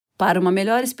Para uma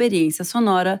melhor experiência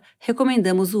sonora,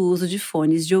 recomendamos o uso de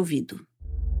fones de ouvido.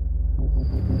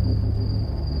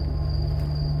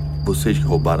 Vocês que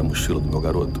roubaram a mochila do meu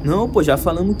garoto? Não, pô, já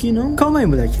falamos que não. Calma aí,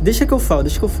 moleque. Deixa que eu falo.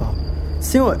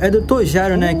 Senhor, é Dr.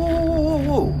 Jhordan, né?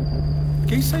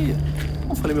 Que isso aí?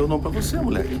 Não falei meu nome pra você,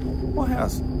 moleque. Porra é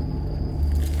essa?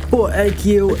 Pô, é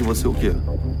que eu... É que você o quê?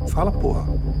 Fala, porra.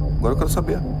 Agora eu quero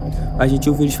saber. A gente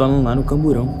ouviu eles falando lá no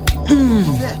camburão.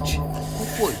 Vete, qual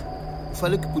foi? Eu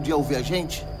falei que podia ouvir a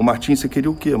gente? Ô, Martim, você queria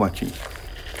o quê, Martim?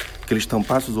 Que eles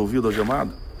tampassem os ouvidos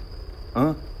algemado?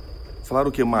 Hã? Falaram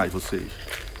o que mais, vocês?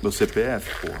 Meu CPF,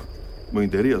 porra? Meu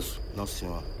endereço? Não,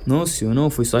 senhor. Não, senhor, não.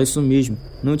 Foi só isso mesmo.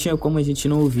 Não tinha como a gente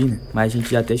não ouvir, né? Mas a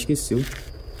gente já até esqueceu.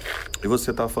 E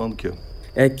você tava falando o quê?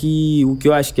 É que o que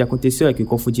eu acho que aconteceu é que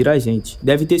confundiram a gente.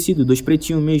 Deve ter sido 2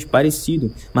 pretinhos mesmo,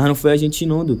 parecido. Mas não foi a gente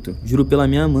não, doutor. Juro pela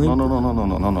minha mãe. Não.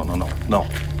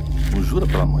 Não jura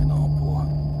pela mãe, não, porra.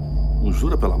 Não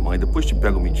jura pela mãe. Depois te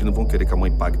pegam mentindo e vão querer que a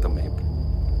mãe pague também.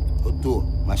 Doutor,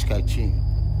 mais quietinho.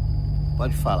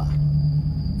 Pode falar.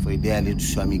 Foi ideia ali do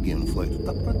seu amiguinho, não foi? Tu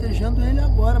tá protegendo ele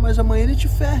agora, mas amanhã ele te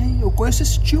ferra, hein? Eu conheço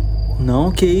esse tipo.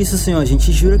 Não, que isso, senhor. A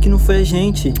gente jura que não foi a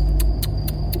gente.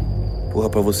 Porra,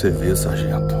 pra você ver,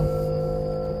 sargento.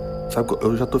 Sabe,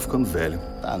 eu já tô ficando velho.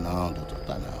 Tá não, doutor,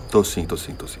 tá não. Tô sim.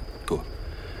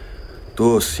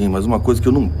 Tô sim, mas uma coisa que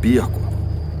eu não perco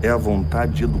é a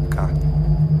vontade de educar.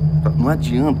 Não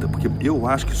adianta, porque eu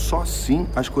acho que só assim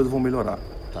as coisas vão melhorar.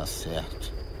 Tá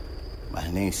certo.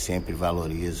 Mas nem sempre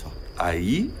valorizam.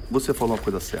 Aí você falou uma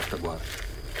coisa certa agora.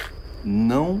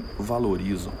 Não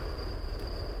valorizam.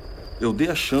 Eu dei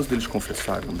a chance deles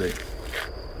confessarem, não dei?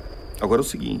 Agora é o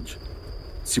seguinte.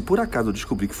 Se por acaso eu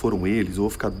descobrir que foram eles, eu vou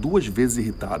ficar 2 vezes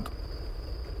irritado.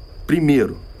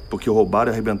 Primeiro, porque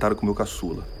roubaram e arrebentaram com o meu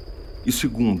caçula. E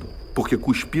segundo, porque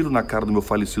cuspiram na cara do meu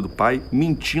falecido pai,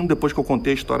 mentindo depois que eu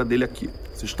contei a história dele aqui.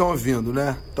 Vocês estão ouvindo,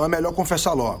 né? Então é melhor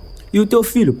confessar logo. E o teu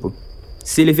filho, pô?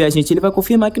 Se ele ver a gente, ele vai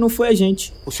confirmar que não foi a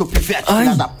gente. O seu pivete,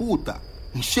 filha da puta!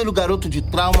 Encheram o garoto de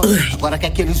trauma, agora quer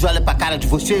que eles olhem pra cara de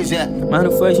vocês, é? Mas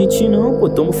não foi a gente não, pô,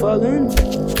 tamo falando.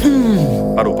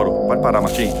 Parou. Pode parar,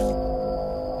 Martim.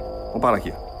 Vamos parar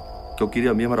aqui. O que eu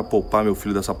queria mesmo era poupar meu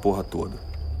filho dessa porra toda.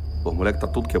 Pô, o moleque tá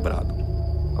todo quebrado.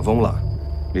 Mas vamos lá.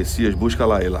 Messias, busca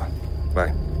lá ele lá.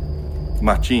 Vai.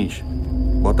 Martins,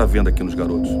 bota a venda aqui nos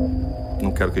garotos.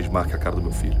 Não quero que eles marquem a cara do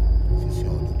meu filho. Sim,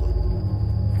 senhor, doutor.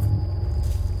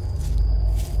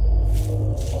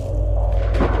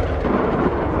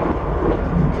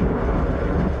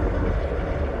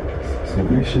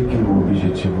 Sempre achei que o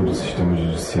objetivo do sistema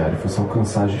judiciário fosse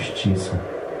alcançar a justiça.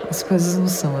 As coisas não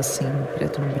são assim,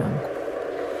 preto no branco.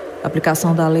 A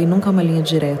aplicação da lei nunca é uma linha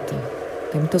direta.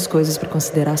 Tem muitas coisas para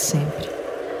considerar sempre.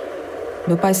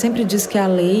 Meu pai sempre disse que a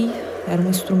lei era um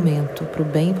instrumento para o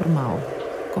bem e para o mal,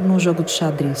 como num jogo de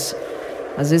xadrez.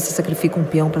 Às vezes você sacrifica um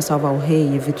peão para salvar o rei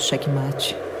e evita o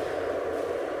checkmate.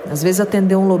 Às vezes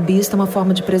atender um lobista é uma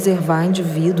forma de preservar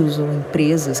indivíduos ou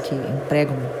empresas que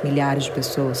empregam milhares de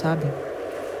pessoas, sabe?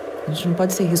 A gente não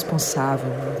pode ser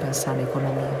irresponsável em pensar na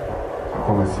economia.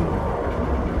 Como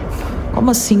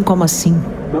assim? Como assim?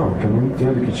 Não, que eu não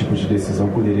entendo que tipo de decisão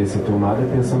poderia ser tomada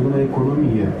pensando na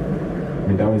economia.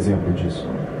 Me dá um exemplo disso.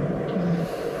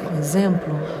 Um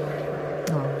exemplo?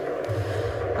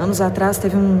 Anos atrás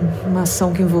teve uma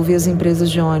ação que envolvia as empresas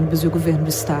de ônibus e o governo do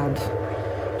estado.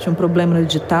 Tinha um problema no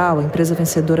edital, a empresa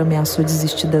vencedora ameaçou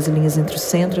desistir das linhas entre o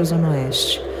centro e a zona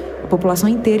oeste. A população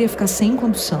inteira ia ficar sem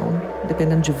condução,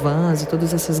 dependendo de vans e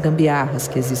todas essas gambiarras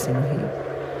que existem no Rio.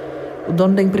 O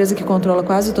dono da empresa que controla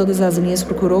quase todas as linhas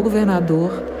procurou o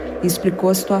governador e explicou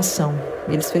a situação.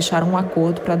 Eles fecharam um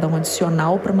acordo para dar um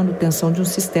adicional para a manutenção de um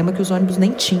sistema que os ônibus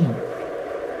nem tinham.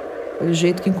 Foi o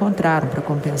jeito que encontraram para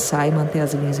compensar e manter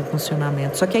as linhas em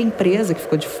funcionamento. Só que a empresa que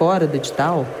ficou de fora do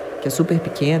edital, que é super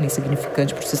pequena,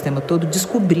 insignificante para o sistema todo,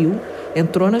 descobriu,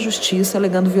 entrou na justiça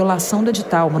alegando violação do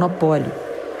edital, monopólio.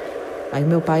 Aí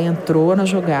meu pai entrou na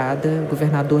jogada, o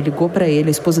governador ligou para ele,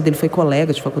 a esposa dele foi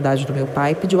colega de faculdade do meu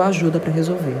pai, pediu ajuda para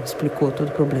resolver, explicou todo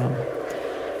o problema.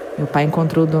 Meu pai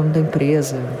encontrou o dono da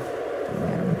empresa,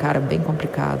 era um cara bem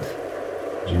complicado.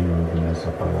 De novo nessa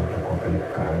palavra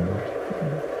complicado.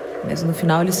 Mas no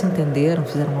final eles se entenderam,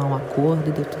 fizeram lá um acordo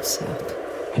e deu tudo certo.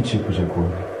 Que tipo de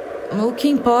acordo? O que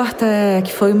importa é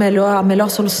que foi a melhor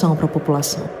solução para a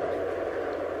população.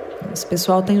 Esse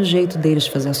pessoal tem o jeito deles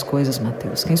de fazer as coisas,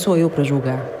 Matheus. Quem sou eu para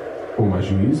julgar? Uma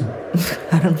juíza?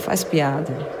 Cara, não faz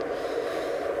piada.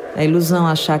 É ilusão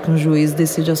achar que um juiz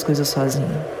decide as coisas sozinho.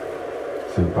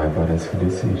 Seu pai parece que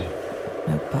decide.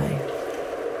 Meu pai.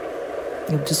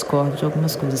 Eu discordo de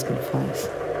algumas coisas que ele faz.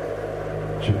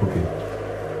 Tipo o quê?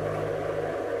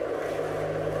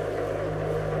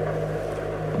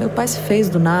 Meu pai se fez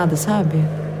do nada, sabe?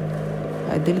 O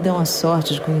pai dele deu uma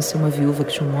sorte de conhecer uma viúva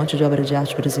que tinha um monte de obra de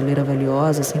arte brasileira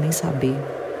valiosa, sem nem saber.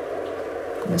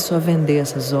 Começou a vender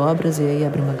essas obras e aí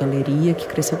abriu uma galeria que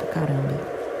cresceu pra caramba.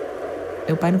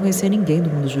 Meu pai não conhecia ninguém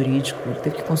do mundo jurídico, ele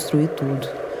teve que construir tudo.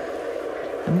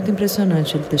 É muito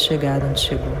impressionante ele ter chegado onde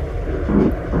chegou.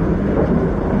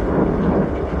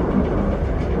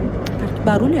 Cara, que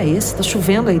barulho é esse? Tá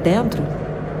chovendo aí dentro?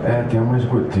 Tem umas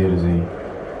goteiras aí.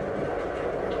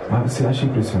 Mas você acha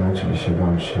impressionante ele chegar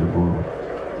onde chegou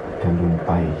tendo um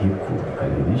pai rico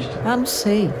galerista? Não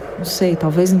sei,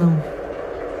 talvez não.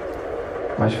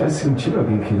 Mas faz sentido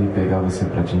alguém querer pegar você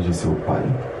pra atingir seu pai?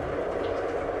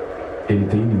 Ele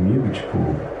tem inimigo, tipo,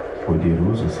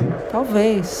 poderoso assim?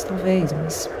 Talvez,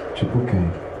 mas... Tipo quem?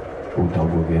 O tal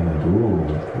governador?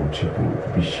 Ou tipo,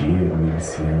 bicheiro,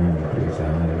 miliciano,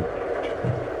 empresário? Tipo...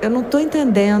 Eu não tô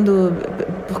entendendo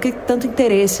por que tanto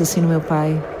interesse assim no meu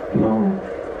pai. Não,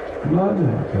 nada,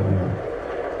 cara.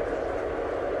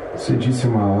 Você disse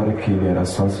uma hora que ele era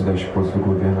sócio da esposa do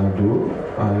governador,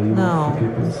 aí eu fiquei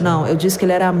pensando... Não, eu disse que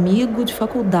ele era amigo de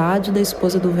faculdade da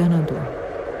esposa do governador.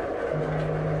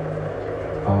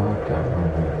 Tá,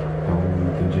 então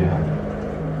eu entendi errado.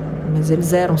 Mas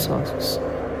eles eram sócios,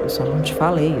 eu só não te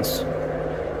falei isso.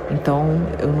 Então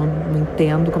eu não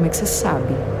entendo como é que você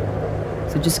sabe.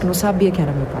 Você disse que não sabia quem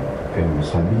era meu pai. Eu não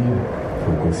sabia,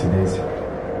 foi coincidência.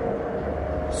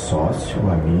 Sócio,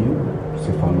 amigo,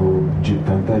 você falou de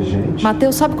tanta gente.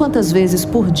 Mateus, sabe quantas vezes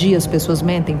por dia as pessoas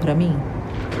mentem pra mim?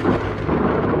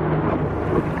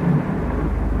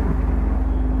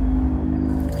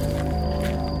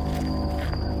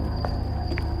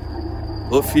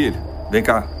 Ô, filho, vem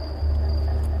cá.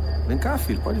 Vem cá,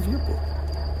 filho, pode vir, pô.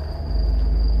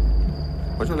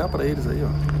 Pode olhar pra eles aí, ó.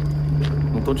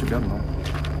 Não estão te vendo, não.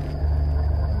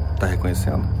 Tá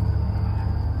reconhecendo?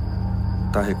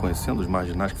 Tá reconhecendo os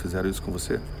marginais que fizeram isso com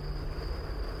você?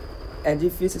 É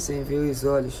difícil sem ver os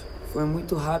olhos. Foi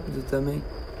muito rápido também.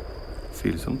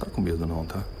 Filho, você não tá com medo não,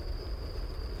 tá?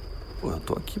 Pô, eu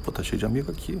tô aqui, pô, tá cheio de amigo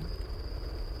aqui.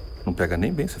 Não pega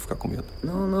nem bem você ficar com medo.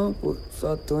 Não, pô.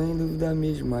 Só tô em dúvida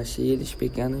mesmo. Achei eles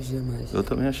pequenos demais. Eu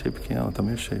também achei pequeno,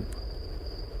 também achei, pô.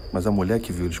 Mas a mulher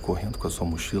que viu eles correndo com a sua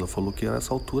mochila falou que era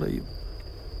essa altura aí.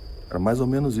 Era mais ou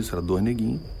menos isso, era 2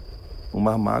 neguinhos. Um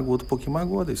mais magro, outro um pouquinho mais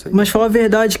gordo, é isso aí. Mas fala a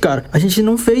verdade, cara. A gente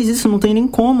não fez isso, não tem nem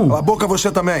como. Cala a boca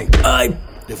você também. Ai!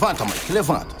 Levanta, mãe,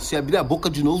 levanta. Se abrir a boca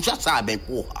de novo, já sabe, hein,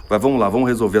 porra. Mas vamos lá, vamos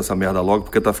resolver essa merda logo,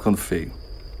 porque tá ficando feio.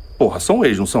 Porra, são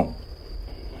ex, não são?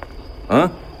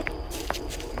 Hã?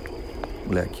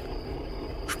 Moleque,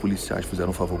 os policiais fizeram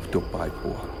um favor pro teu pai,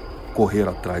 porra.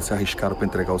 Correram atrás, se arriscaram pra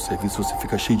entregar o serviço. Você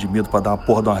fica cheio de medo pra dar uma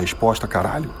porra de uma resposta,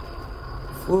 caralho.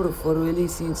 Foram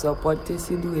eles sim, só pode ter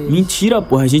sido eles. Mentira,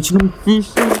 porra, a gente não...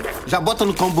 Já bota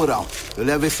no camburão. Eu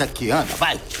levo esse aqui, anda,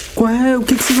 vai. Qual é? O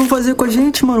que vocês vão fazer com a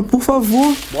gente, mano? Por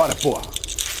favor. Bora, porra.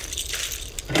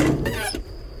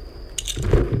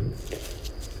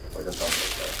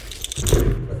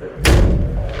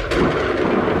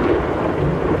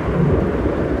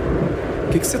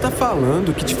 O que você tá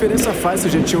falando? Que diferença faz se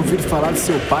eu já tinha ouvido falar do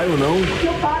seu pai ou não? Porque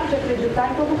eu paro de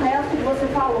acreditar em todo o resto que você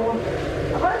falou.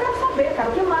 Agora eu quero saber, cara,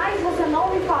 o que mais você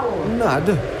não me falou?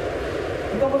 Nada.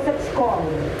 Então você é psicólogo.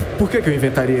 Por que eu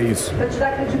inventaria isso? Pra te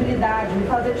dar credibilidade, me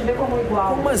fazer te ver como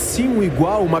igual. Como assim um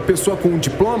igual? Uma pessoa com um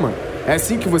diploma? É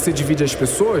assim que você divide as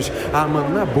pessoas? Ah,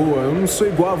 mano, na boa, eu não sou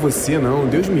igual a você, não.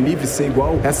 Deus me livre de ser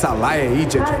igual essa laia aí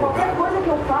de advogado. Qualquer coisa que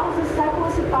eu falo, você sai com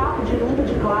esse papo de luta,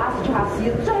 de classe, de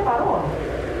racismo. Já reparou?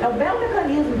 É um belo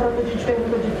mecanismo pra fugir de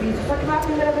pergunta difícil, só que não é a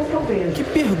primeira vez que eu vejo. Que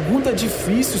pergunta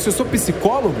difícil? Se eu sou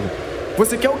psicólogo?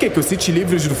 Você quer o quê? Que eu cite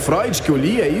livros do Freud que eu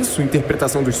li? É isso?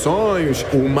 Interpretação dos sonhos?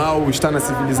 O mal está na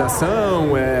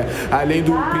civilização? Além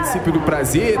do princípio do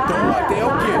prazer? Então, até o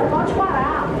quê? Pode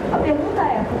parar. A pergunta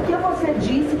é, por que você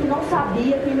disse que não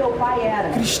sabia quem meu pai era?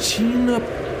 Cristina,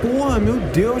 porra, meu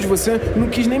Deus, você não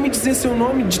quis nem me dizer seu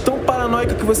nome de tão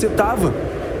paranoica que você tava.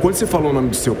 Quando você falou o nome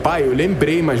do seu pai, eu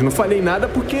lembrei, mas não falei nada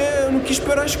porque eu não quis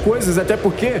piorar as coisas. Até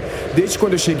porque, desde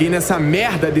quando eu cheguei nessa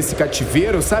merda desse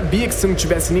cativeiro, eu sabia que se não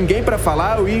tivesse ninguém pra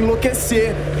falar, eu ia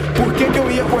enlouquecer. Por que eu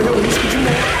ia correr o risco de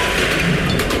morrer?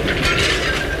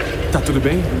 Tá tudo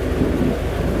bem?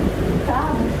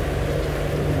 Tá.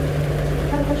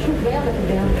 Cara, tá chovendo aqui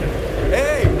dentro.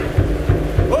 Ei!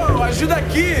 Ô, ajuda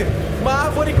aqui! Uma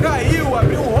árvore caiu,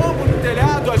 abriu um rombo no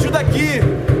telhado, ajuda aqui!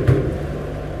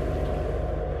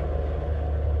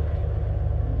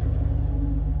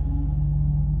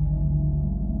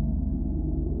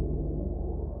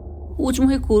 O Último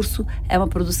Recurso é uma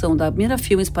produção da Mira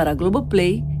Filmes para a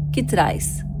Globoplay que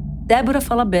traz Débora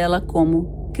Falabella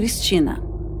como Cristina,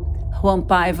 Juan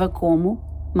Paiva como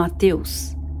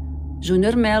Mateus,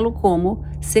 Júnior Melo como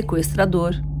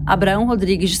Sequestrador, Abraão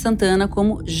Rodrigues de Santana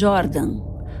como Jhordan,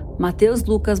 Matheus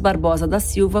Lucas Barbosa da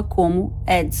Silva como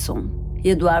Edson e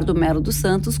Eduardo Melo dos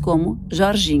Santos como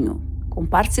Jorginho, com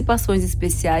participações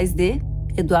especiais de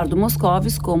Eduardo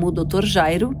Moscovis como Dr.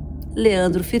 Jairo,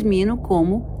 Leandro Firmino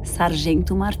como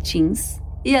Sargento Martins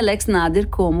e Alex Nader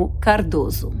como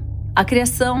Cardoso. A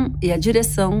criação e a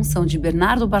direção são de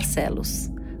Bernardo Barcelos.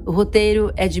 O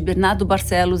roteiro é de Bernardo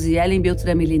Barcelos e Ellen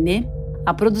Beltrame-Linet.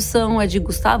 A produção é de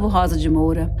Gustavo Rosa de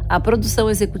Moura. A produção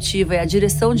executiva e a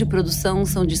direção de produção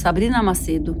são de Sabrina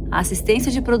Macedo. A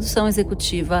assistência de produção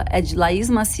executiva é de Laís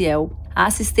Maciel. A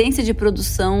assistência de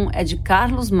produção é de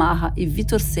Carlos Marra e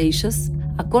Vitor Seixas.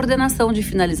 A coordenação de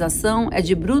finalização é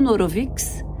de Bruno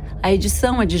Orovics. A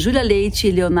edição é de Júlia Leite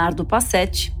e Leonardo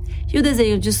Passetti. E o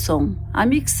desenho de som, a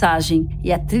mixagem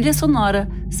e a trilha sonora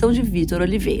são de Vitor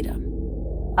Oliveira.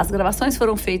 As gravações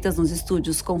foram feitas nos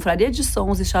estúdios Confraria de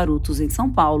Sons e Charutos em São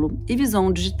Paulo e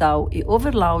Visão Digital e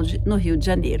Overloud no Rio de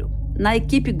Janeiro. Na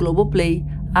equipe Globoplay,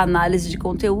 a análise de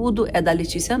conteúdo é da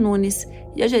Letícia Nunes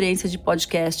e a gerência de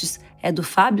podcasts é do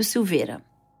Fábio Silveira.